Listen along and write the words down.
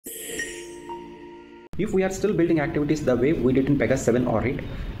If we are still building activities the way we did in Pega 7 or 8,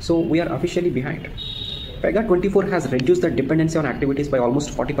 so we are officially behind. Pega 24 has reduced the dependency on activities by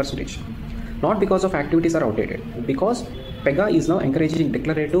almost 40%. Not because of activities are outdated, because Pega is now encouraging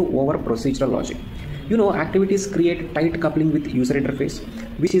declarative over procedural logic. You know, activities create tight coupling with user interface,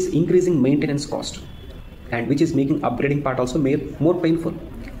 which is increasing maintenance cost and which is making upgrading part also more painful.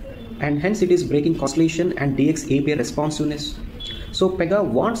 And hence it is breaking constellation and DX API responsiveness. So Pega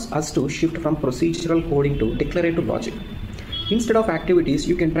wants us to shift from procedural coding to declarative logic. Instead of activities,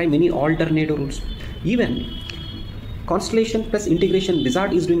 you can try many alternative rules. Even Constellation plus integration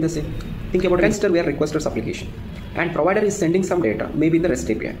wizard is doing the same. Think about register where requesters application and provider is sending some data, maybe in the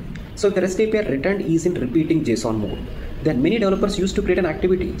REST API. So if the REST API returned is in repeating JSON mode, then many developers used to create an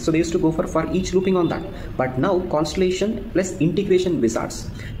activity. So they used to go for each looping on that. But now Constellation plus integration wizards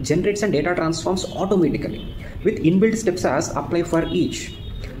generates and data transforms automatically with inbuilt steps as apply for each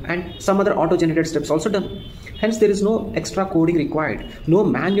and some other auto-generated steps also done. Hence there is no extra coding required, no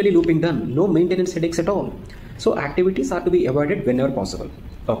manually looping done, no maintenance headaches at all. So activities are to be avoided whenever possible.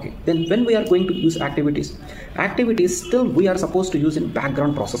 Okay, then when we are going to use activities still we are supposed to use in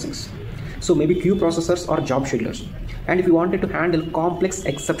background processings. So maybe queue processors or job schedulers. And if you wanted to handle complex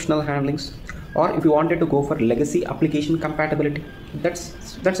exceptional handlings, or if you wanted to go for legacy application compatibility, that's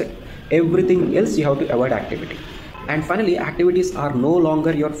it. Everything else you have to avoid activity. And finally, activities are no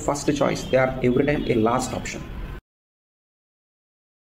longer your first choice. They are every time a last option.